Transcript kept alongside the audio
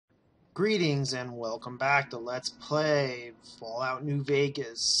Greetings and welcome back to Let's Play Fallout New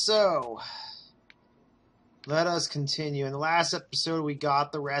Vegas. So, let us continue. In the last episode, we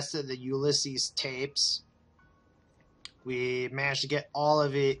got the rest of the Ulysses tapes. We managed to get all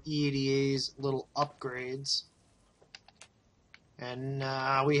of EDA's little upgrades. And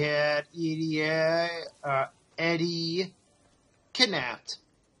we had Eddie kidnapped.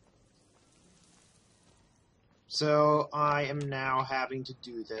 So I am now having to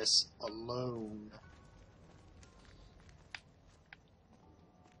do this alone.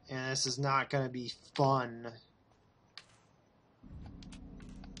 And this is not going to be fun.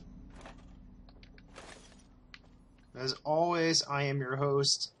 As always, I am your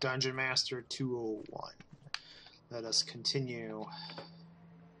host, Dungeon Master 201. Let us continue.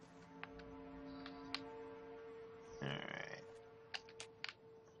 Alright.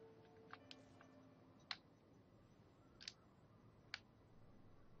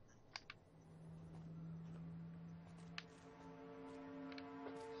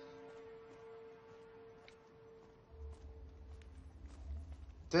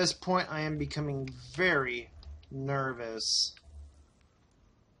 At this point, I am becoming very nervous.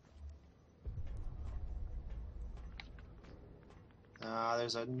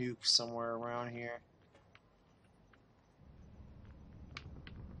 There's a nuke somewhere around here.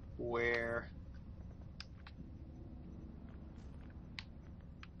 Where?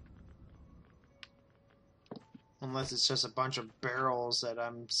 Unless it's just a bunch of barrels that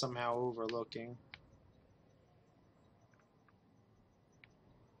I'm somehow overlooking.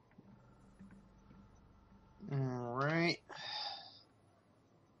 Alright.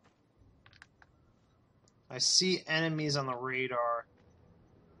 I see enemies on the radar.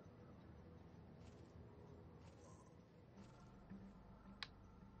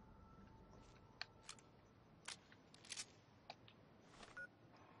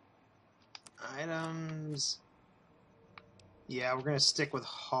 Items. Yeah, we're going to stick with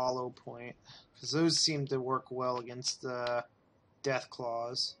Hollow Point, because those seem to work well against the Death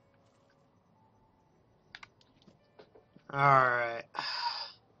Claws. Alright.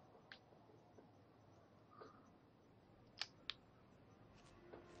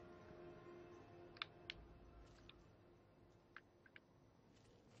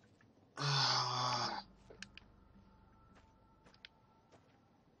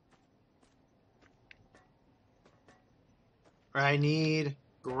 I need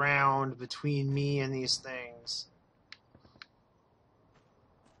ground between me and these things.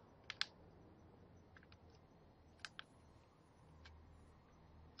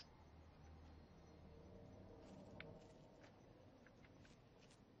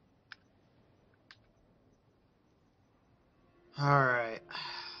 Alright.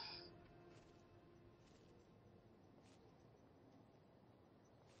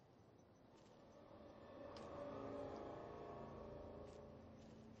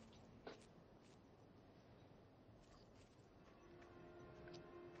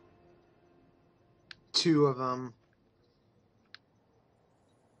 Two of them.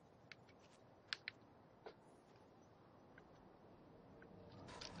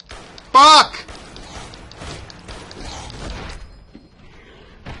 Fuck!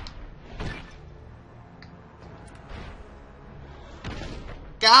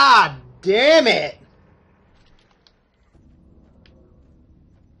 God damn it!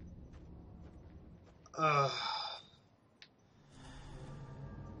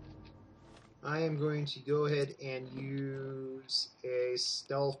 I am going to go ahead and use a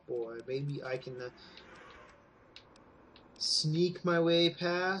stealth boy. Maybe I can sneak my way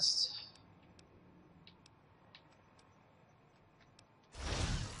past.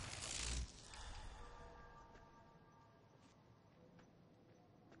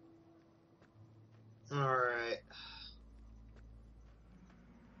 Alright.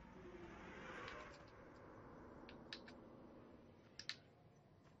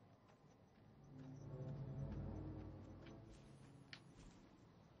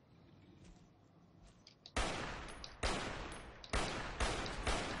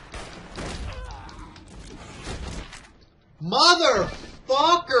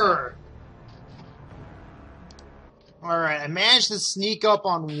 Motherfucker! Alright, I managed to sneak up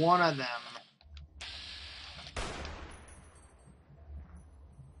on one of them.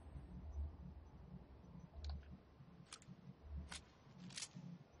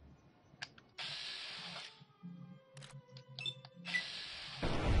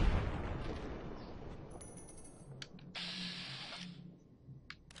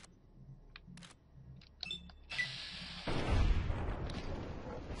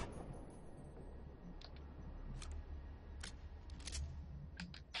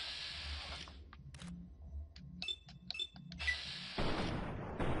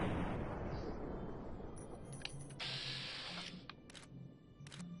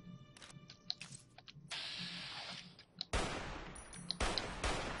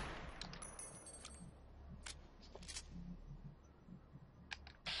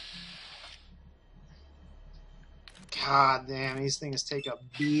 God damn, these things take a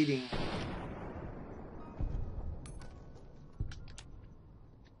beating.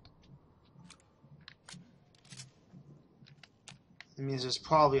 That means there's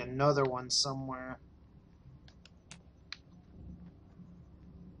probably another one somewhere.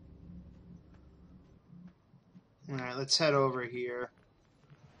 Alright, let's head over here.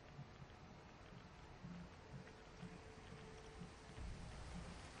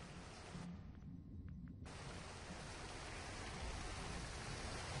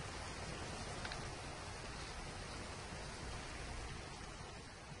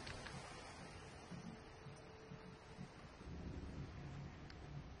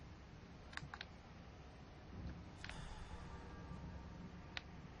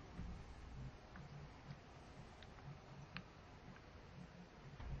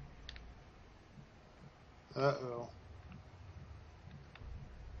 Uh-oh.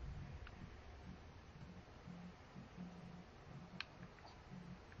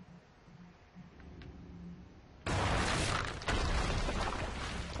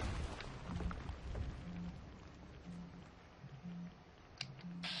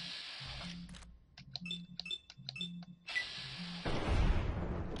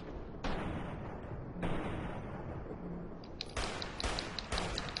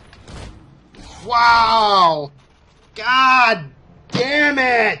 Wow! God damn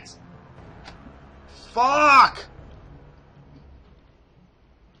it! Fuck!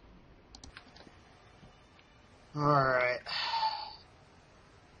 Alright.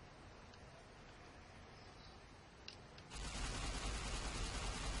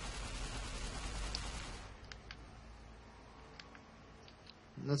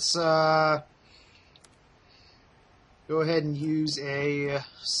 Let's, go ahead and use a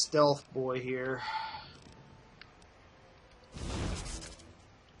stealth boy here.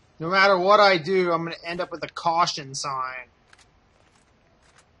 No matter what I do, I'm going to end up with a caution sign.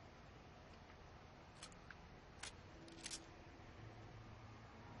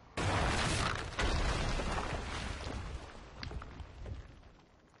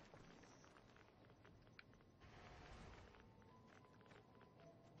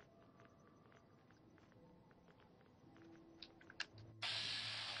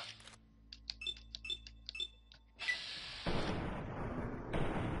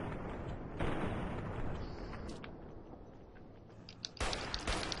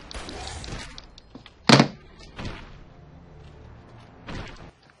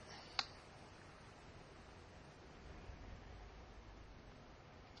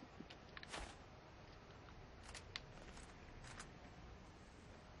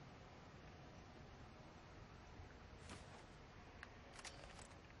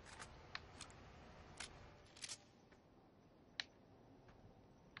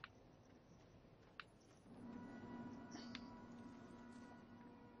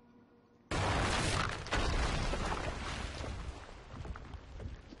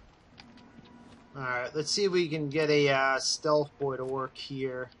 Alright, let's see if we can get a stealth boy to work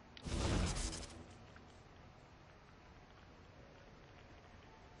here.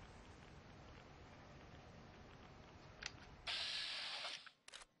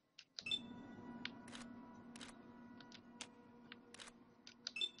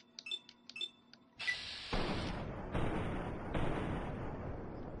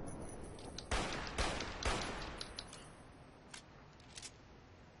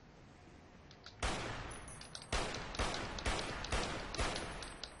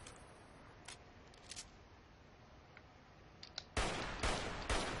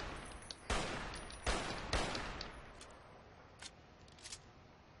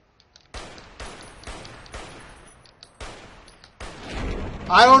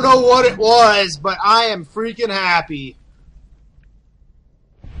 I don't know what it was, but I am freaking happy.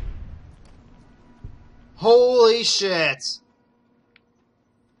 Holy shit.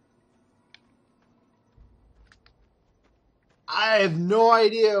 I have no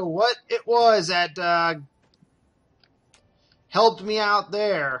idea what it was that helped me out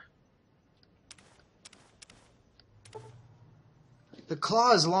there. The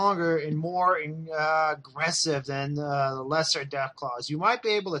claw is longer and more aggressive than the lesser death claws. You might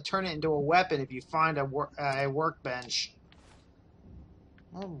be able to turn it into a weapon if you find a workbench.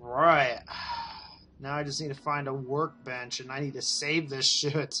 Alright. Now I just need to find a workbench and I need to save this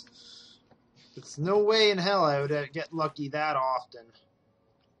shit. There's no way in hell I would get lucky that often.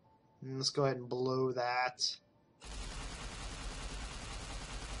 And let's go ahead and blow that.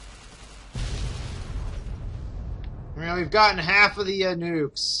 Well, we've gotten half of the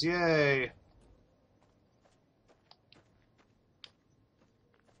nukes. Yay.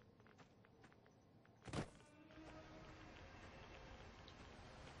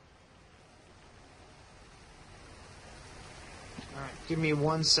 Give me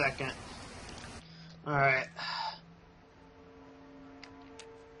 1 second. Alright.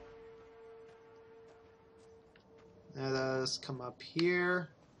 Let us come up here.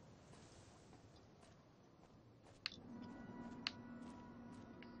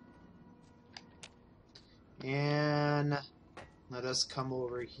 And let us come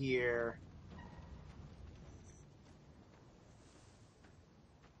over here.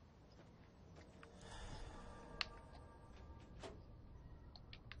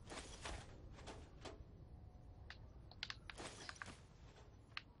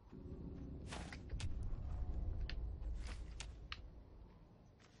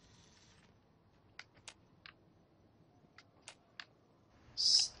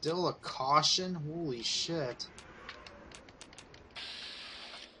 Still a caution? Holy shit.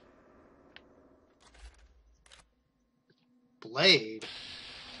 Blade?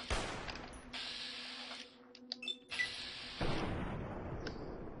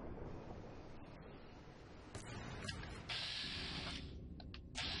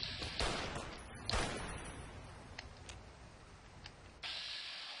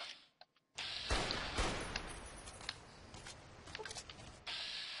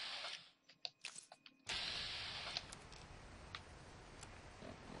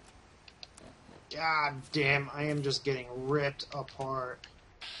 God damn, I am just getting ripped apart.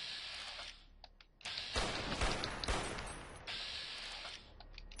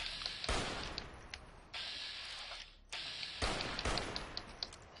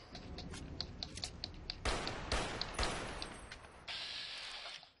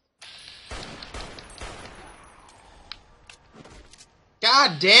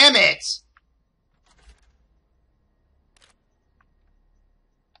 God damn it!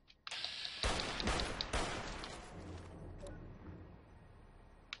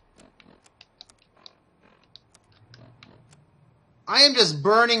 I am just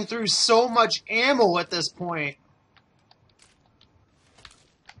burning through so much ammo at this point.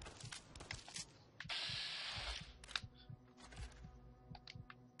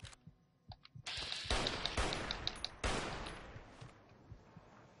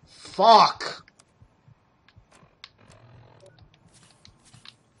 Fuck.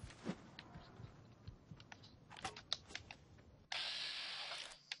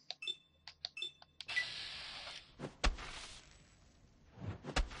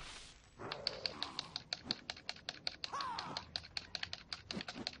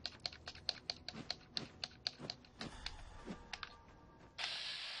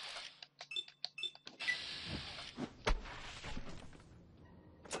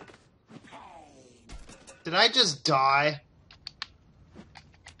 Did I just die?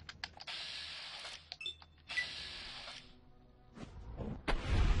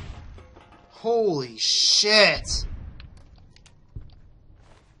 Holy shit.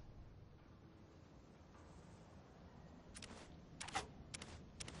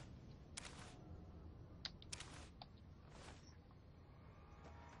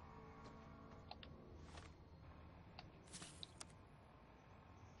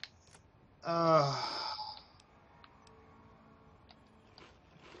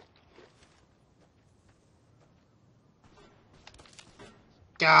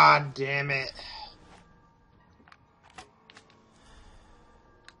 God damn it.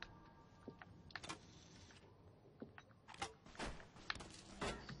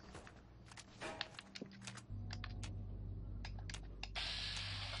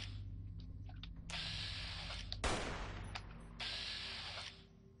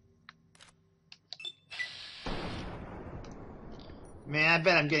 Man, I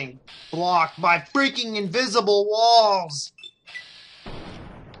bet I'm getting blocked by freaking invisible walls!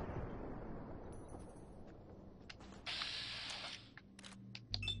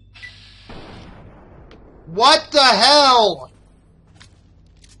 What the hell?!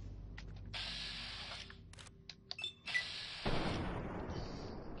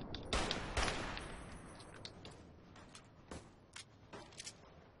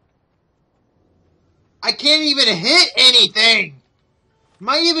 I can't even hit anything! Am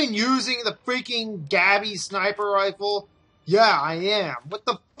I even using the freaking Gabby sniper rifle? Yeah, I am. What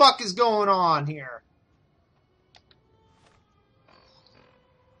the fuck is going on here?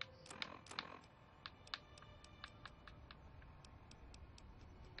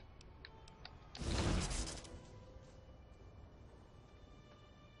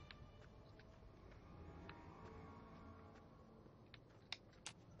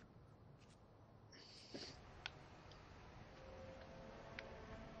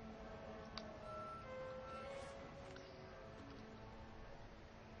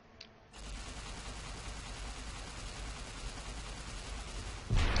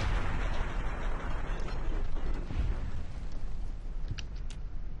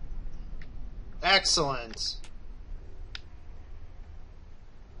 Excellent.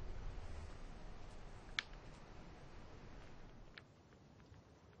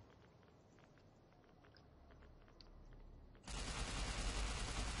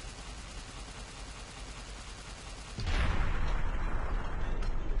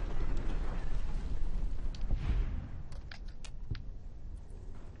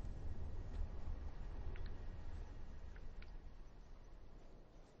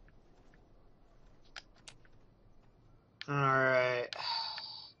 Alright.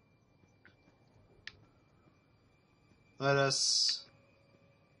 Let us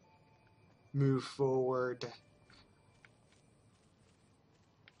move forward.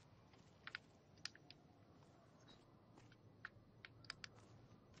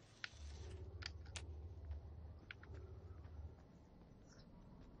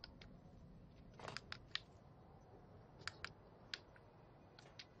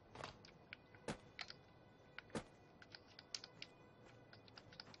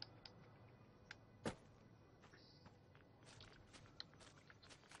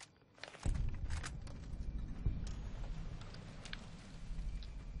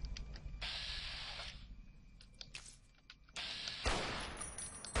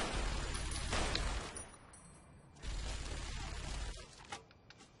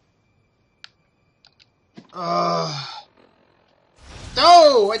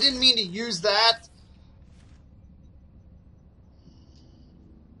 No! I didn't mean to use that!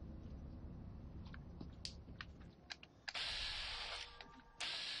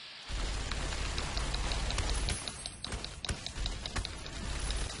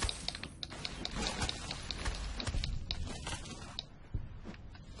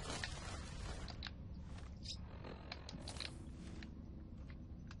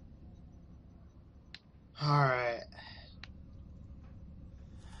 Alright.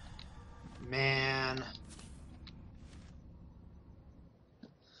 Man.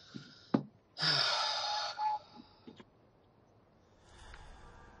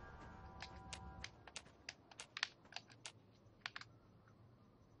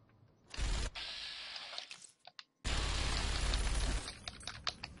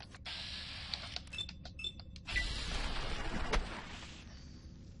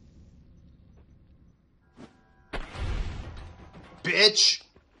 Bitch!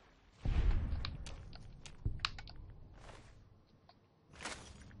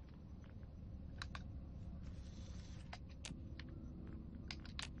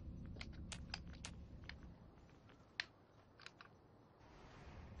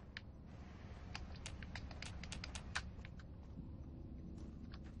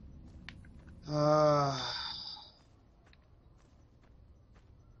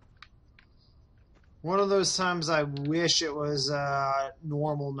 One of those times I wish it was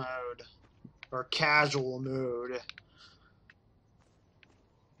normal mode or casual mode.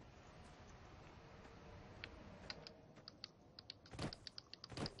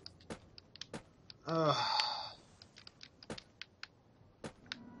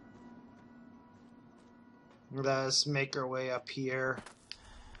 Let's make our way up here.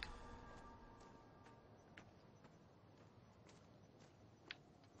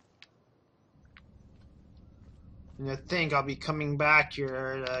 And I think I'll be coming back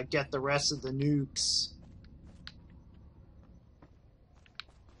here to get the rest of the nukes.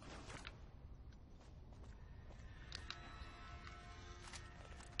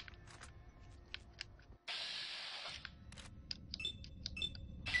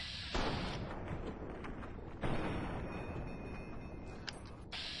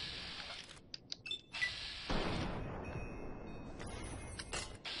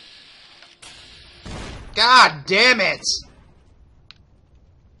 God damn it!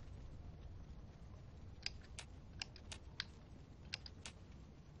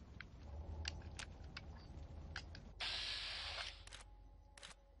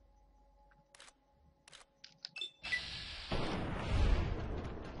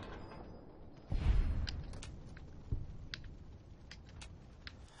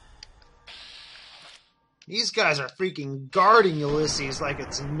 These guys are freaking guarding Ulysses like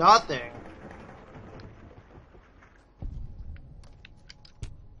it's nothing.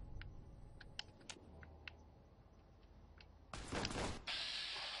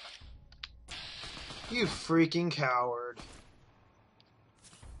 You freaking coward.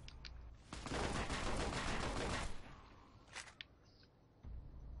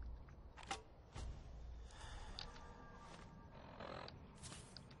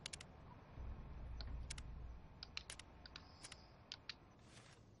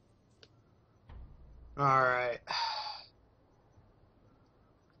 Alright.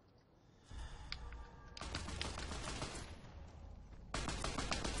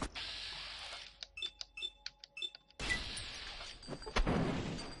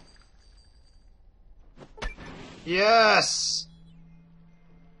 Yes!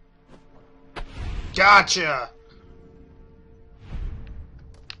 Gotcha!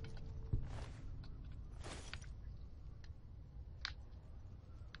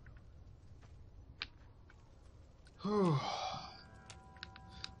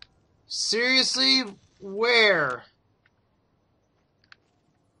 Seriously? Where?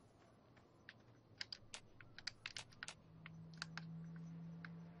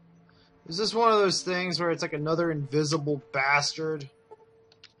 Is this one of those things where it's like another invisible bastard?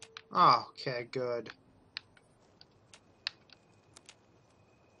 Oh, okay, good.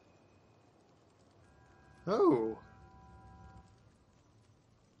 Oh.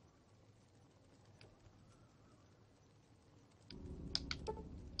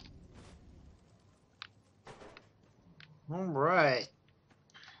 Alright.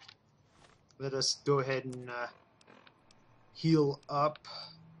 Let us go ahead and heal up.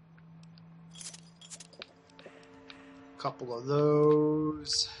 A couple of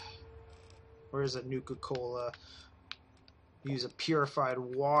those. Where's a Nuka-Cola? Use a purified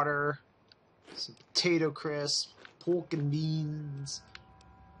water. Some potato crisp. Pork and beans.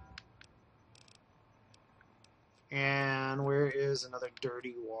 And where is another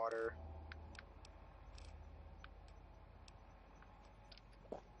dirty water?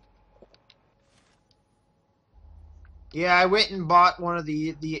 Yeah, I went and bought one of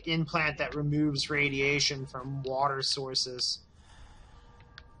the implant that removes radiation from water sources.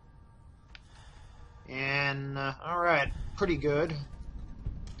 And, alright, pretty good.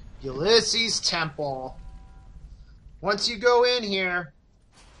 Ulysses Temple. Once you go in here,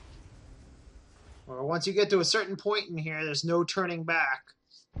 or once you get to a certain point in here, there's no turning back.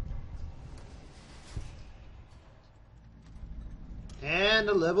 And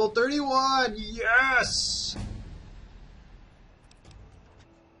a level 31! Yes!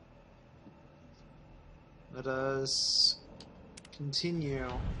 Let us continue.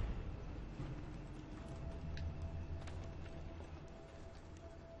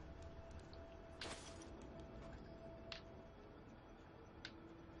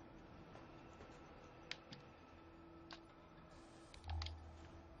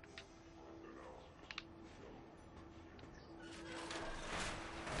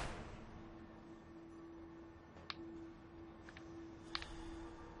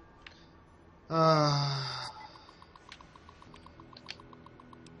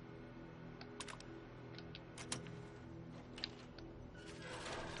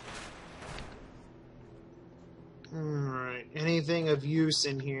 Alright, anything of use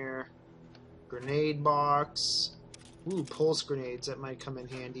in here? Grenade box. Ooh, pulse grenades, that might come in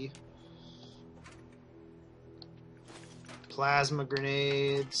handy. Plasma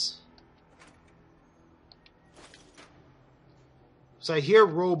grenades. So I hear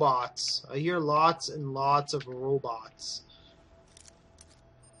robots. I hear lots and lots of robots.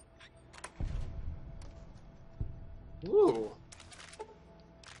 Ooh.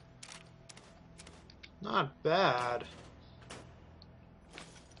 Not bad.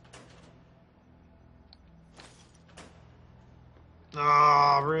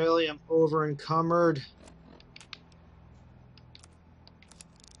 Oh, really? I'm over encumbered.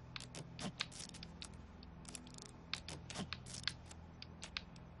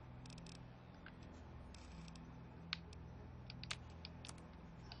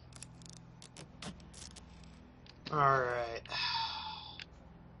 Alright.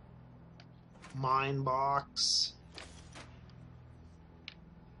 Mine box.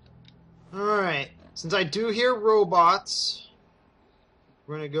 Alright. Since I do hear robots,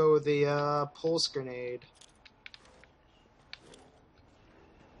 we're gonna go with the pulse grenade.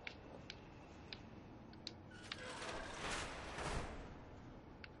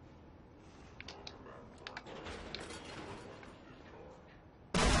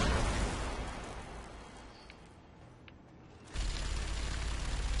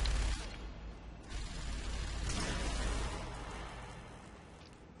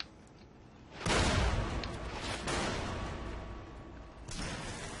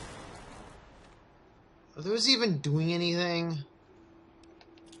 Are those even doing anything?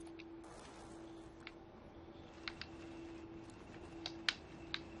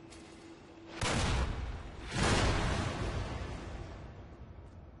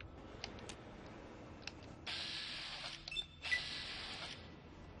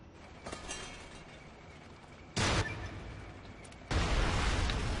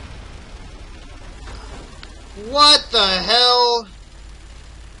 What the hell?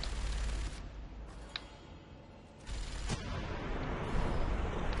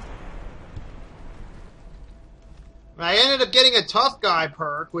 I ended ended up getting a tough guy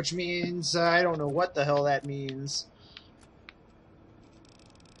perk, which means I don't know what the hell that means.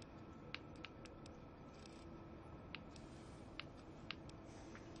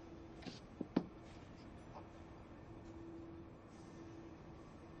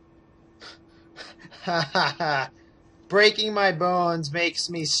 Ha ha ha. Breaking my bones makes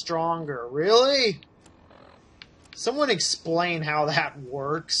me stronger. Really? Someone explain how that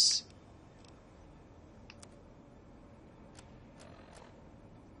works.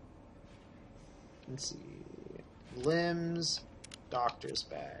 Let's see. Limbs. Doctor's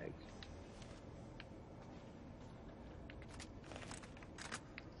bag.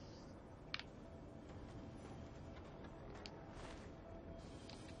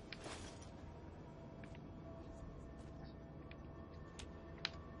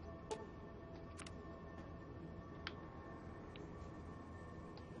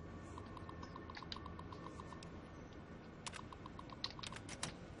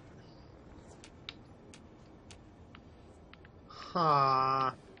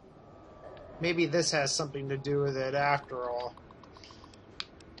 Huh. Maybe this has something to do with it after all.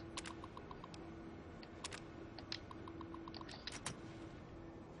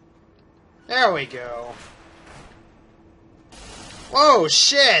 There we go. Whoa,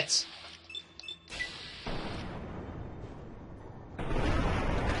 shit!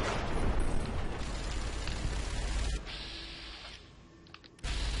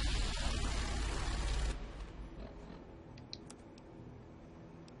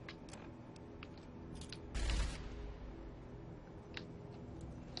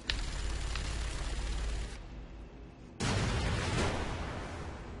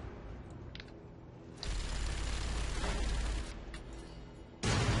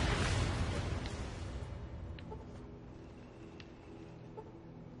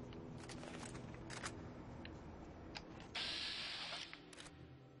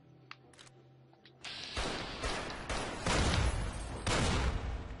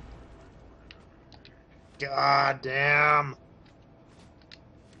 God damn.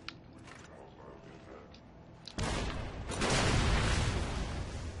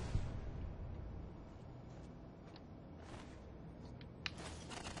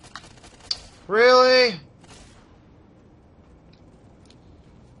 Really?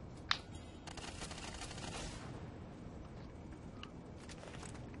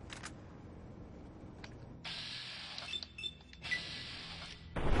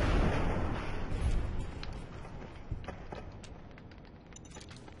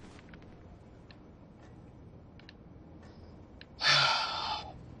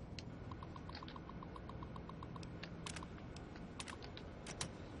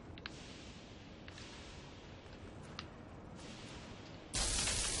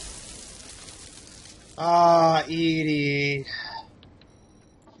 Ah, Edie.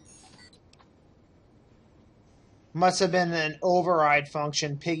 Must have been an override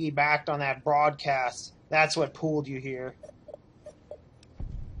function piggybacked on that broadcast. That's what pulled you here.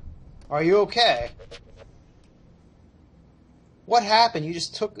 Are you okay? What happened? You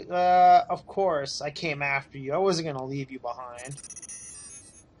just took... of course, I came after you. I wasn't going to leave you behind.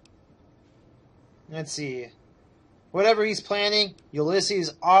 Let's see. Whatever he's planning,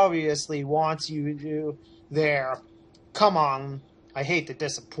 Ulysses obviously wants you to there. Come on. I hate to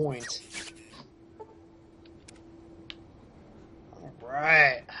disappoint.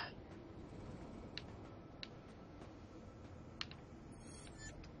 Alright.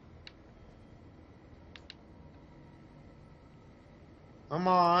 Come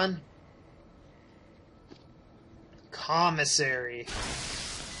on. Commissary.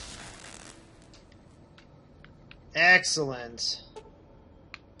 Excellent.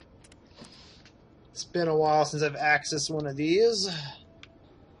 It's been a while since I've accessed one of these.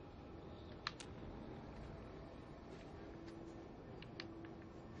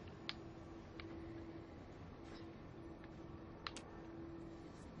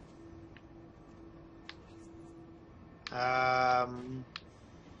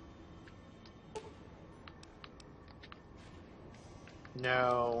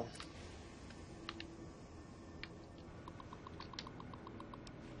 No.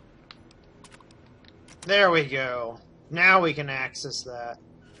 There we go. Now we can access that.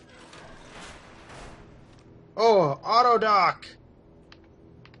 Oh, auto dock.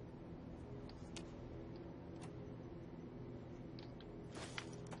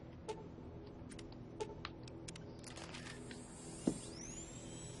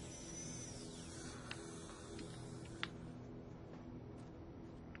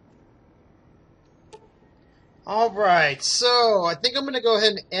 Alright, so I think I'm going to go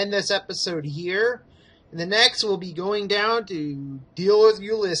ahead and end this episode here. In the next, we'll be going down to deal with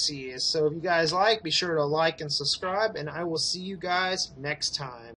Ulysses. So if you guys like, be sure to like and subscribe, and I will see you guys next time.